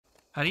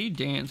How do you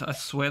dance? I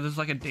swear there's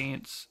like a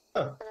dance.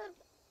 Oh,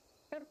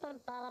 there.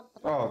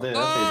 Oh, There.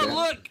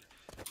 look!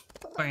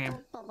 Bam.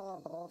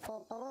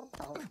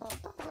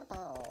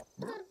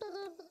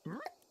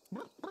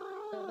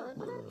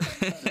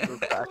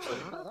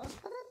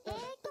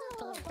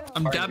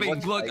 I'm dabbing.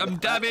 Look, I'm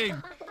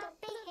dabbing.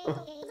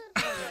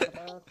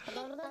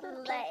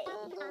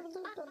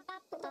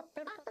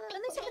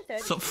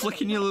 Stop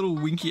flicking your little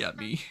winky at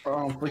me.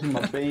 Oh, I'm flicking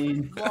my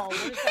bean. Whoa, what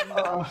is that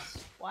noise?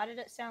 Why did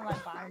it sound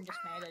like Byron just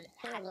made a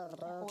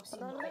horsey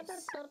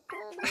noise?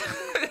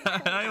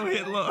 I'll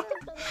hit look.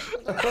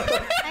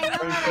 Hang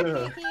on, I can't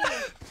hear.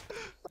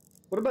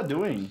 What am I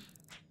doing?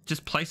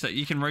 Just place it.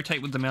 You can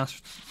rotate with the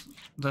mouse,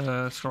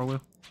 the scroll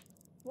wheel.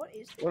 What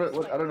is this?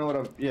 What? I don't know what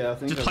I'm. Yeah, I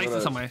think. Just I've place got it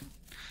a- somewhere.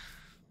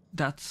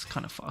 That's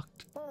kind of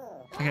fucked.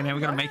 Okay, now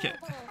we gotta make it.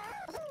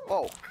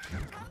 Oh,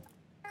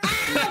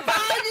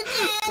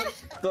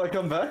 Do I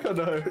come back or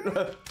no?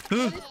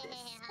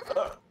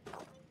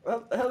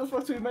 How the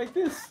fuck do we make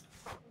this?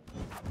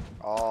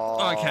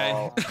 oh.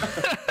 Okay.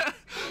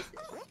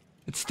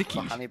 It's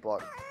sticky. The honey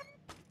block.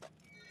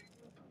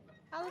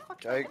 How the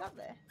fuck did I get up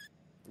there?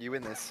 You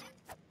win this.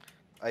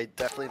 I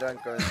definitely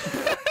don't go.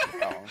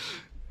 Oh.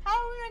 How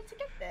are we meant to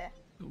get there?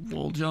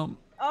 Wall jump.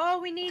 Oh,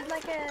 we need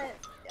like a...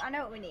 I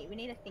know what we need. We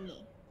need a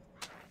thingy.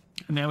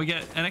 And now we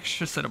get an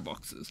extra set of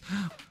boxes.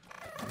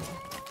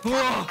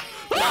 Whoa!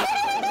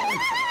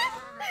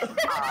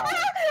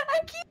 I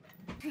keep...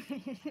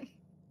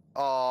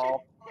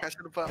 Oh, I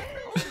should have put.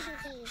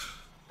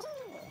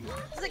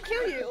 Does it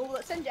kill you or will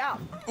it send you out?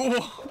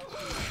 Oh!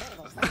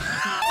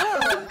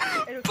 Oh,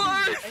 it'll kill you.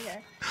 Both!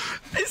 Okay.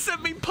 It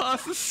sent me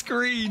past the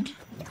screen.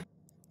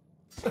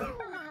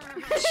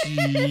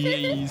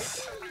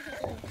 Jeez.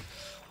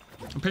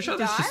 I'm pretty sure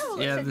this Die just or will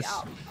it yeah send you this.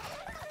 out?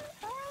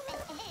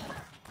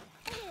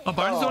 Oh,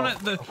 Byron's doing it.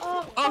 The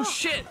oh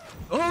shit!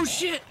 Oh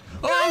shit!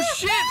 Oh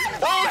shit!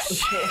 Oh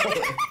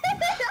shit!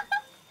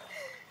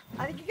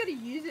 I think you gotta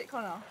use it,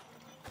 Connor.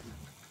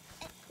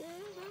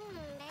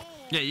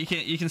 Yeah, you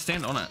can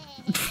stand on it.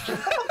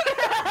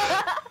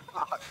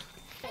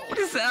 What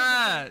is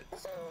that?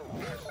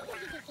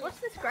 What's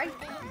this great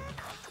thing?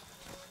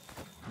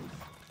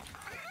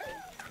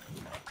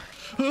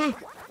 You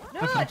No,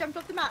 I jumped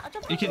off the mat. I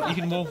jumped off the mat.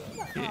 can walk.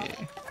 Yeah.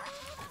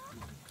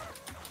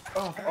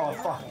 Oh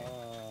fuck.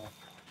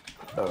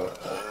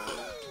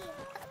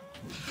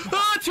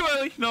 Ah, too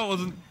early. No, it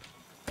wasn't.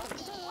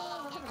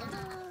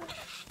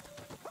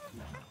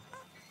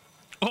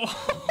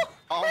 Oh.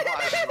 Oh my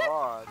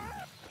god.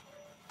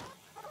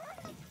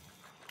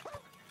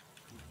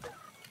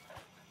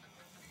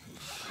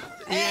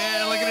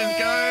 Yeah, look at him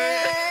go.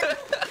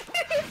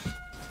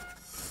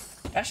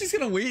 Ashley's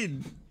gonna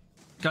win.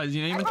 Guys,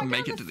 you know you meant to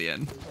make it to the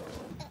end.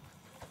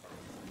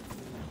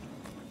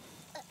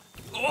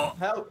 Oh.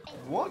 How?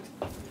 What?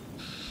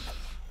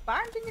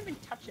 Byron didn't even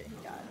touch it, he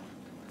died.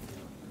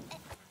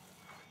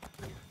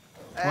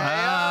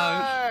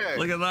 Wow. Hey,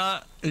 Look at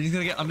that. And he's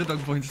gonna get underdog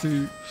points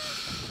too.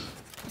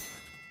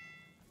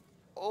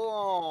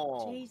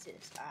 Oh.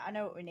 Jesus, I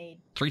know what we need.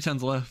 3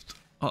 turns left.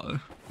 Uh-oh.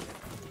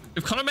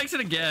 If Connor makes it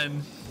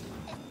again.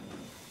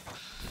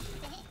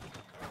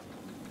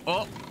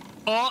 Oh.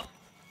 Oh.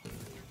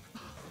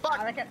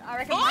 I reckon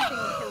my thing will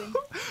kill him.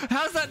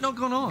 How's that not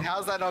gone on?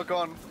 How's that not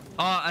gone?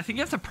 I think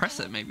you have to press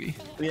it maybe.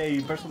 Yeah,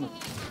 you press on the.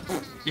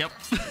 Yep.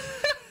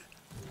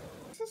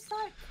 This is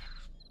like...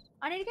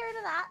 I need to get rid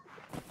of that.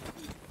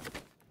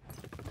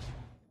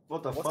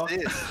 What the What's fuck?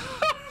 this?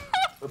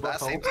 The That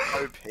butthole? seems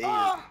OP.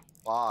 Oh.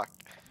 Fuck.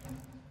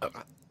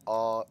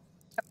 Oh.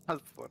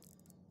 That's fun.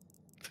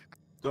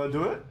 Do I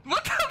do it?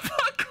 What the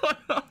fuck,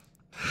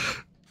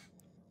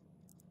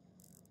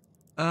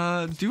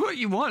 Connor? Do what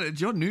you want. It's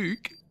your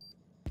nuke.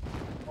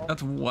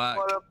 That's whack.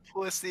 What a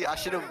pussy. I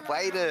should have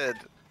waited.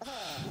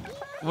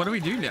 What do we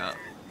do now?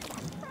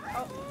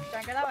 Oh,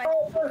 don't go that way.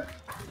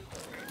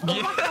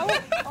 Yeah.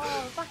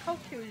 Oh, the black hole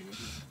kills you.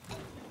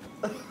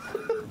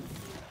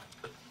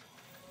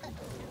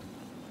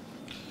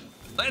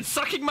 It's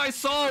sucking my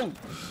soul.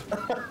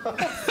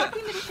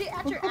 Sucking the shit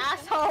out your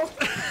asshole.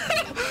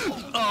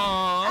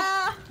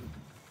 Aww.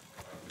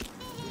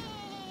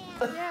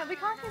 Yeah, we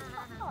can't get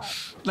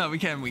caught. No, we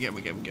can.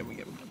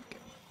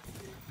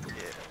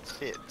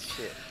 Yeah,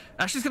 shit.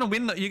 Ashley's gonna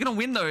win though. You're gonna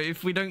win though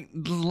if we don't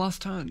the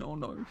last turn. Oh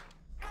no.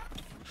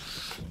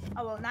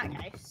 Oh well, in that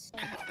case.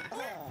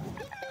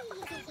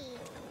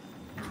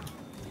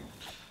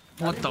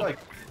 What It's the? like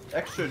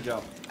extra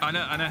jump. I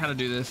know how to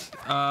do this.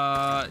 You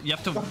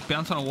have to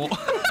bounce on a wall.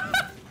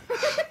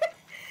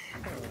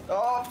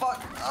 Oh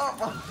fuck! Oh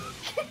fuck!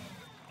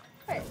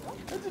 Wait, what?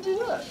 How did you do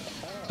that?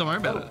 Don't worry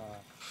about it.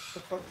 The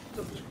fuck?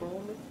 Stop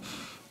scrolling me.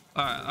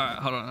 Alright,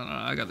 hold on.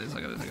 I got this.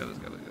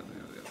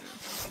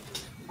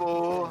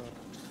 Oh.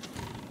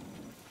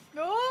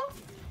 No?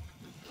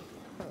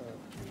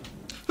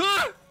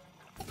 Ah!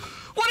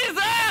 What is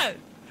that?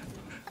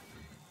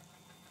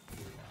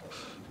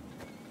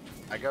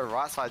 I go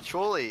right side,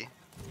 surely.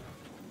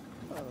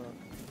 Oh,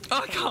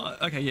 I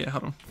can't. Okay, yeah,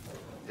 hold on.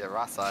 Yeah,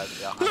 right side.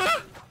 Yeah.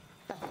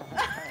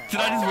 Did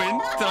I just win?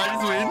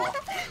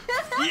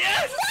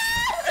 Yes!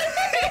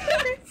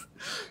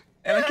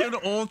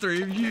 all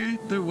three of you?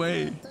 No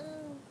way.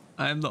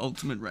 I am the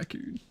ultimate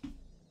raccoon.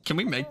 Can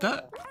we make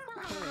that?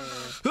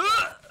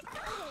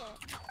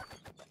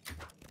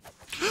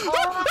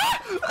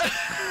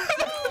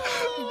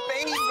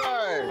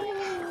 Beaver!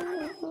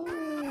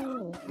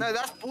 No,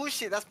 that's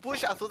bullshit. That's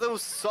bullshit. I thought it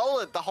was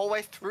solid the whole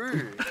way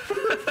through.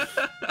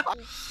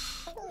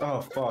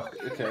 Oh fuck.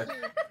 Okay.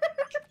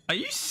 Are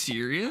you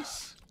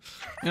serious?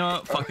 You know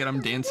what? Fuck it,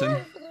 I'm dancing.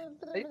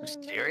 Are you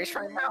serious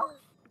right now?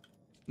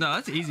 No,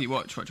 that's easy.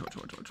 Watch. Why'd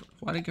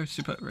it go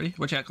super? Ready?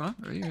 Watch out, Connor.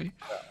 Ready?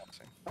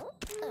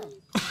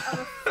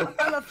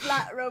 I'm a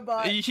flat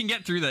robot. You can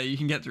get through there.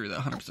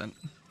 100%.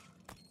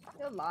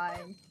 You're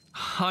lying.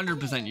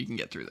 100% you can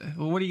get through there.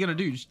 Well, what are you gonna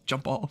do? Just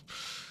jump off.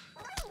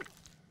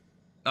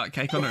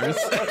 Okay, Connor.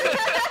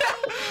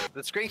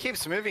 The screen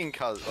keeps moving,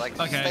 cuz. Like,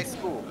 Okay. stay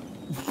cool.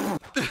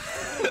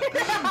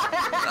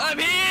 I'm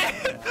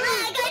here!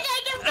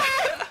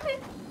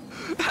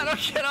 How do I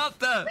get up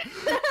there?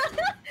 Go.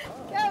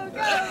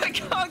 I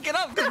can't get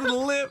up because of the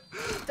lip.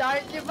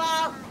 Don't give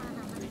up.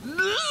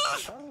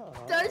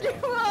 Don't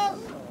give up.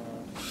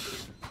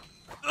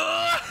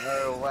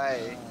 No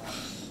way.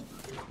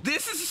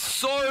 This is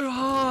so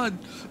hard.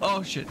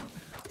 Oh shit.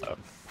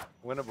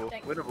 Winnable.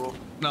 Thank- Winnable.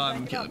 No,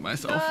 I'm killing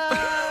myself.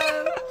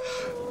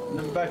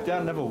 Never back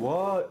down. Never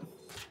what?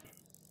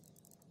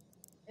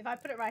 If I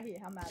put it right here,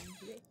 how mad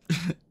would you be?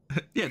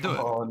 Yeah, do it.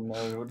 Oh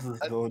no. What does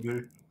this door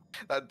do?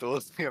 That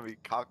door's gonna be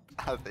cocked,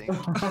 I think.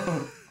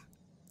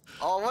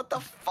 Oh, what the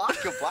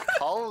fuck? Your black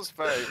holes,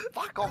 bro.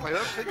 Fuck off. Whoever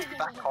thinks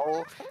black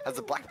hole has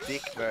a black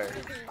dick, bro.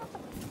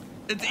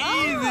 It's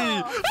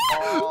easy.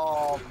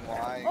 Oh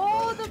my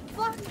Oh, god. the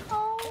black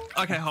hole.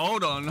 Okay,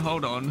 hold on.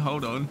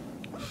 Oh,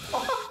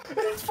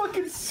 it's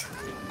fucking.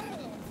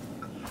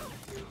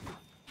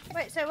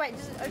 Wait,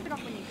 does it open up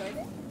when you go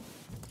there?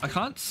 I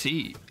can't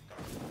see.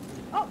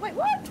 Oh, wait,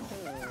 what?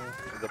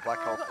 The black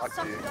hole Got fucked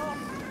sucked you. off.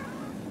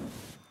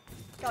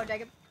 Go,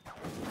 Jacob.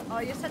 Oh,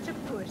 you're such a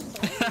push.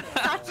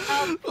 Such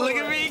a push. Look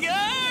at me go!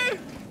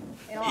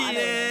 You know what, I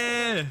don't-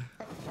 Yeah.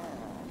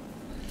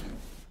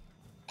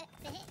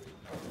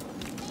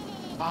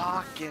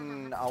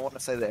 Fucking, I want to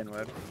say the N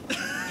word.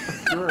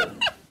 Sure.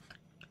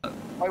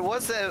 Wait,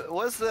 what's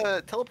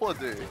the teleport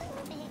do?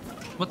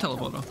 What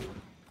teleporter?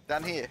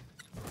 Down here.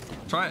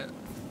 Try it.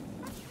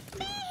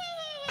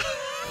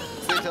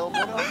 See the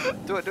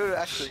teleporter? Do it,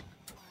 actually.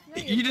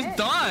 No, You you're just dead.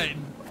 died.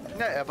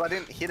 No, but I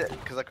didn't hit it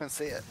because I couldn't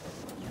see it.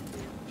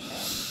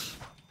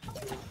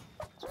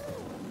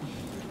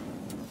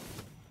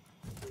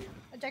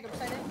 Oh, Jacob,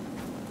 stay there.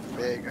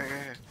 There you go.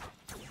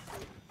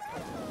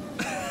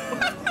 You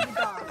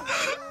die.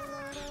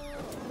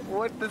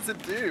 What does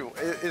it do?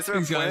 Is there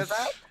a Thanks, point guys. of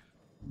that?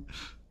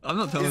 I'm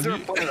not telling Is there a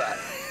you. point of that?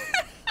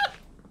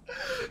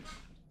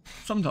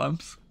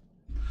 Sometimes.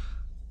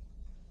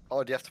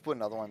 Oh, do you have to put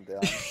another one down?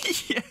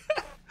 Yeah.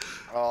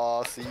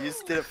 Oh, so you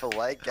just did it for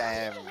late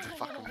game. You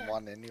fucking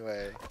won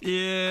anyway.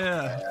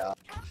 Yeah. Yeah.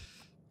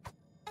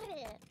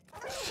 Oh,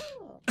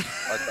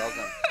 it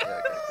doesn't. Yeah,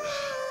 okay,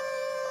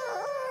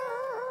 cool.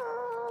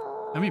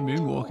 I mean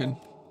moonwalking.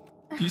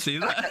 Do you see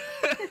that?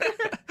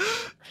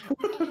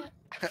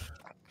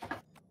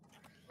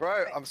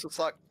 Bro, I'm just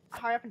like,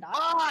 Hurry up and die.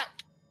 ah!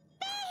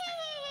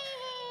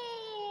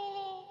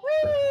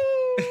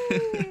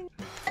 Whee!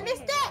 I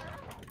missed it!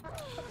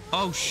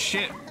 Oh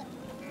shit.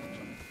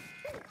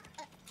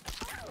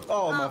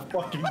 Oh my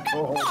fucking god. I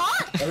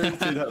didn't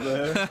see that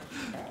there.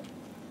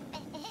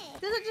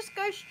 Does it just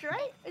go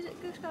straight? Is it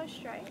just go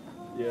straight?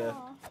 Yeah.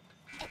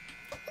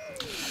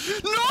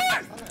 No!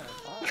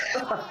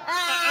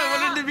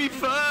 I wanted to be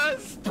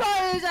first.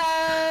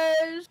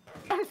 Posers!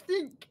 I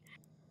think.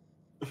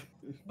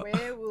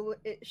 Where will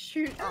it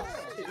shoot us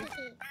to?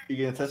 You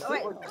gonna test Oh,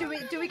 it?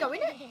 wait, do we go in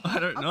it? I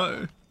don't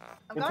know.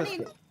 I'm going Test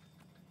in. it.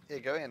 Yeah,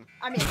 go in.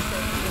 I'm in.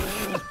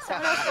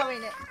 Someone else go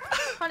in it.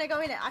 Trying to go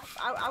in it.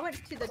 I went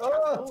to the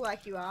top pool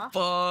like you are.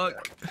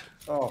 Fuck.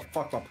 Oh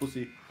fuck my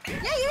pussy. Yeah,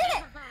 you're in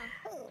it!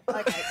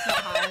 Okay, it's not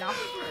high enough.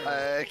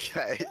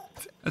 Okay.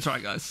 That's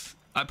right, guys.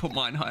 I put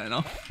mine high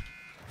enough.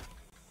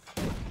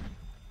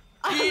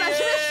 I imagine I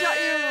shot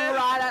you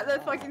right at the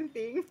fucking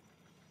thing.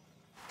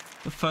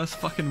 The first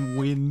fucking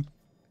win.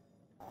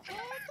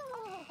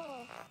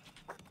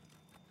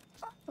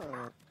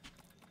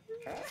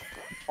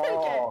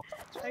 Oh.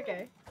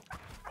 Okay.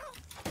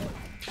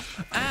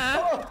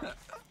 Ah.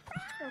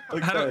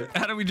 Okay.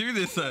 How do we do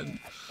this then?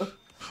 What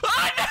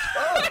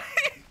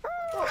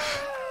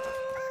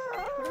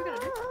are we gonna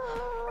do?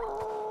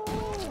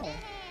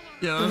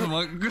 Yeah, that was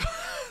my.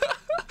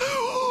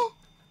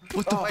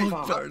 What the Oh, fuck?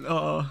 fuck. Baron?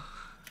 Oh.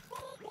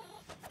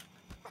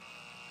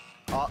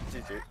 Oh,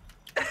 GG.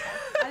 I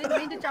didn't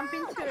mean to jump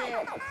into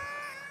it.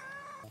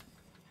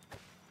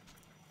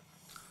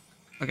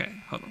 Okay,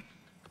 hold on.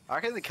 I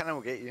reckon the cannon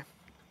will get you.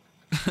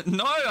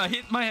 No, I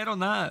hit my head on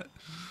that.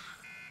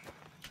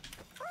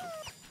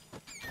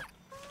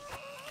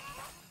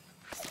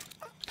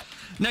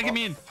 Now get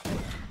me in.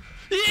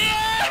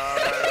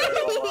 Yeah!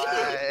 No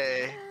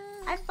way.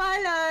 I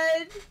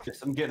followed.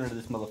 Yes, I'm getting rid of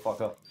this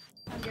motherfucker.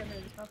 I'm getting rid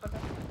of this motherfucker.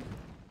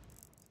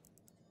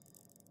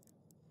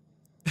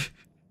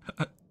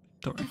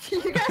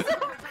 You guys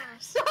are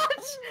such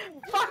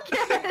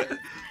fuckheads. Where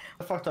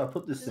the fuck do I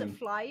put this Does it thing?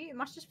 fly you? It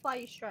must just fly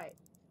you straight.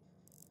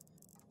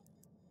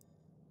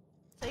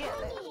 So yeah,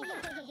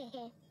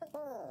 there.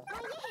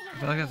 I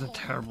feel like that's a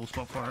terrible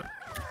spot for it.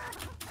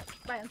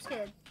 Wait, I'm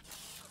scared.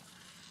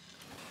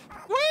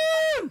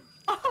 Woo!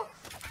 Oh,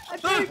 I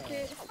broke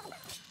it.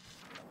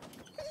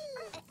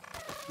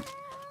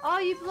 Oh,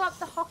 you blew up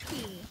the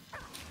hockey.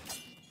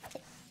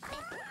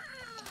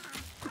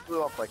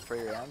 Blew up like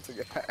 3 rounds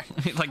ago.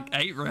 Like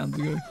 8 rounds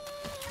ago.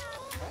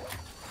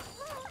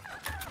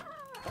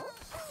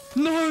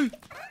 No!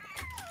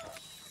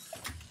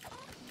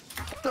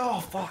 Oh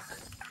fuck!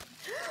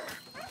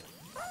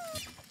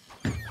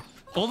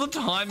 All the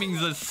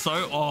timings are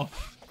so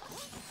off.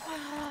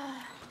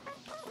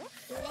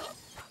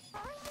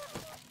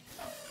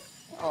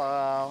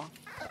 Oh.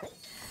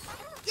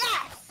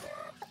 Yes!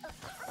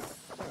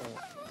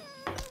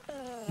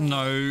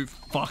 No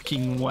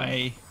fucking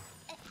way.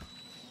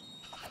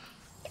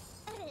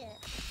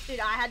 Dude,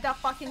 I had to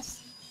fucking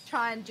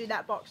try and do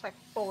that box like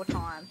 4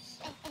 times.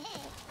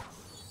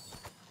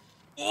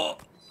 Oh.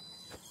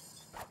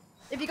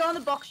 If you go on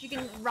the box, you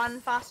can run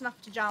fast enough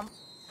to jump.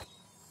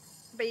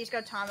 But you just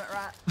gotta time it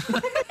right.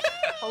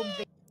 Hold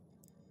B.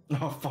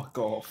 Oh fuck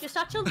off! You're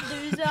such a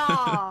loser.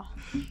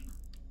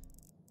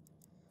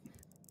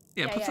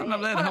 Yeah, put something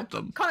up there to help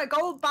them. Connor,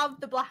 go above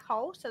the black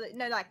hole so that,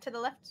 no, like to the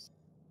left.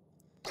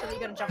 So that you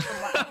gotta jump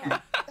from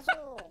right.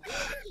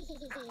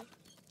 Okay.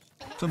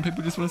 Some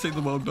people just want to see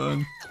the world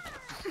burn.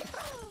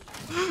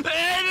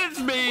 And it's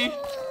me!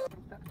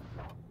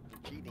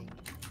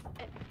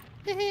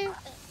 Cheating.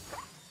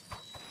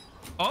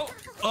 Oh!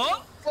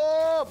 Oh!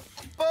 Boom!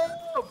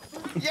 Boom!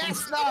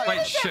 Yes, no!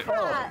 Wait, shit.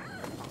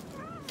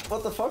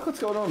 What the fuck? What's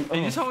going on? Are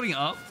you just holding it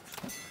up?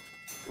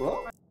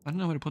 What? I don't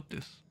know where to put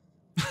this.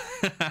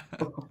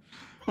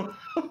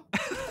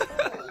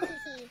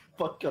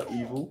 Fuck got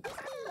evil.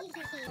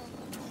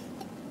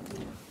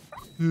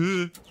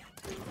 You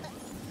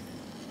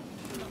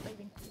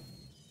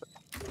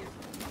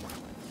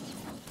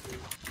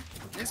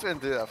just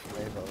wouldn't do that for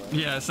me, brother.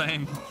 Yeah,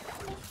 same.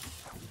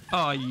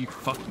 Oh, you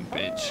fucking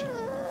bitch.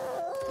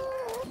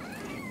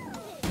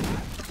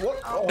 What?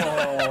 Oh!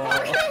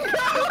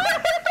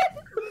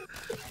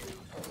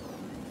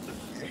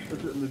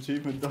 Is it an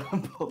achievement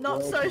done?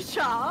 Not so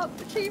sharp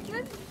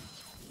achievement.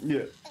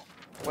 Yeah.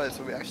 Wait,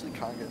 so we actually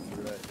can't get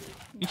through it?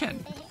 You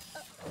can.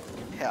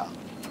 How?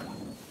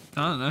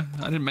 I don't know.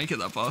 I didn't make it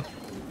that far.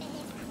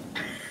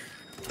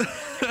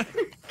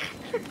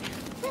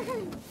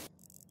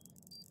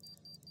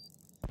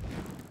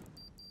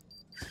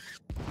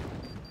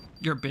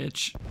 You're a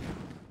bitch.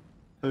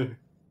 Who?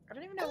 I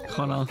don't even know.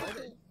 Connor.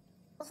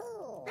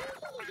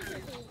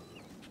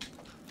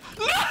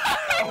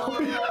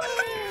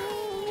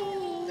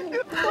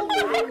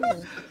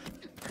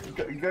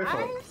 Go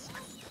for it.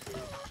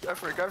 Go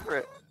for it, go for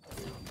it.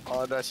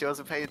 Oh no, she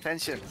wasn't paying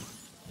attention.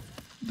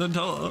 Don't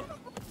tell her.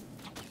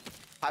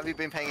 Have you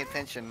been paying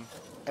attention?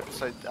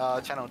 Episode,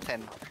 channel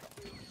 10.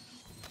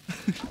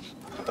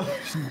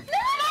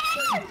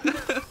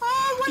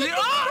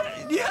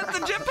 You have the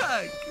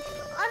jetpack!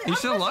 You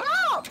still alive?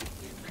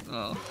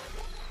 Oh.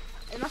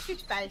 It must be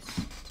space.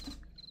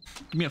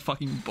 Give me a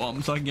fucking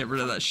bomb so I can get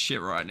rid of that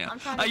shit right now. I'm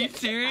trying to Are you get-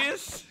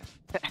 serious?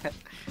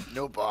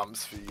 No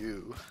bombs for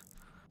you.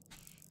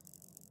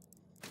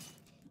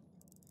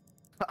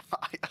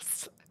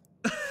 Yes.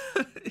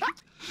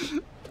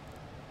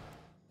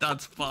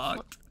 That's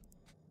fucked.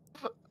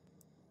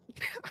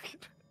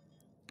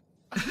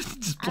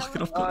 Just block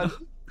it off. Connor.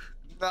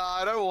 No,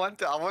 I don't want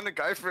to. I want to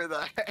go for it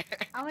though.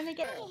 I wanna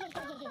get.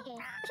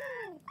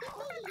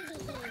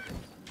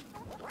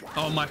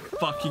 Oh my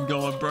fucking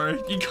god,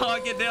 bro. You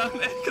can't get down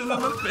there because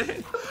of the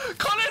fin.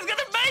 Connor's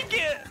gonna make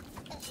it!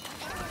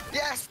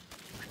 Yes!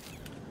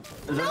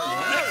 Is that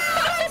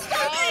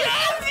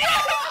Yes,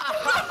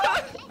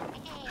 yes!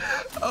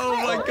 Oh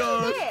my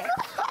god. Yeah.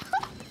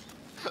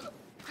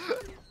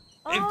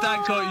 If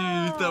that got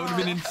you, that would have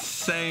been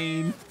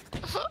insane. I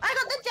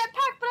got the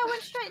jetpack, but I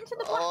went straight into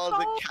the black Oh, hole.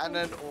 the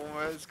cannon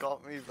almost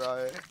got me,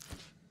 bro.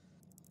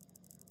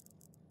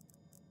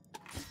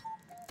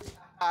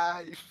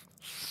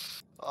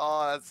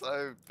 Oh, that's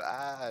so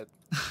bad.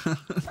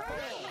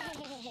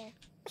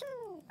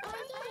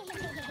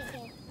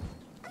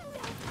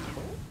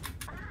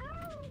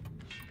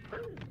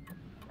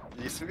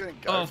 You still gonna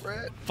go Oh, for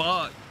it?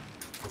 fuck.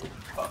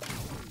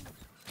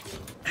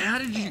 How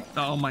did you...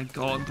 Oh my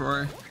god,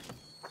 bro.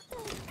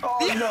 Oh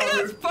Yes, no!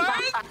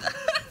 both!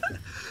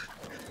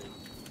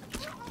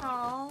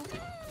 Oh.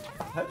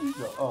 How do you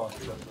go? Oh, I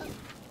got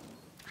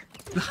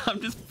it. I'm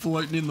just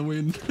floating in the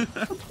wind.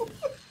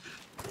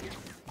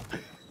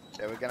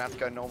 Yeah, we're gonna have to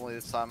go normally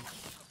this time.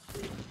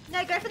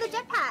 No, go for the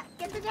jetpack.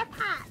 Get the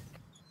jetpack.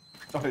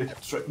 Oh, yeah,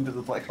 straight into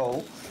the black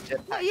hole.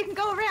 No, you can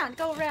go around.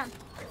 Go around.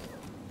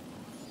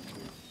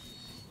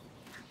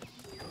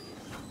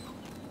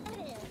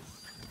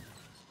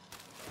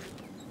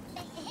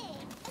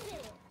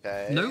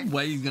 Okay. No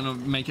way he's gonna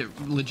make it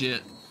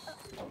legit.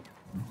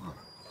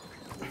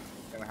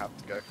 Gonna have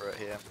to go for it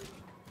here.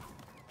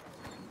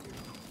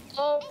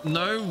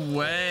 No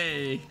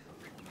way.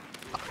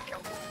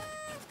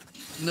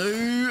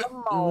 No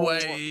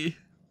way.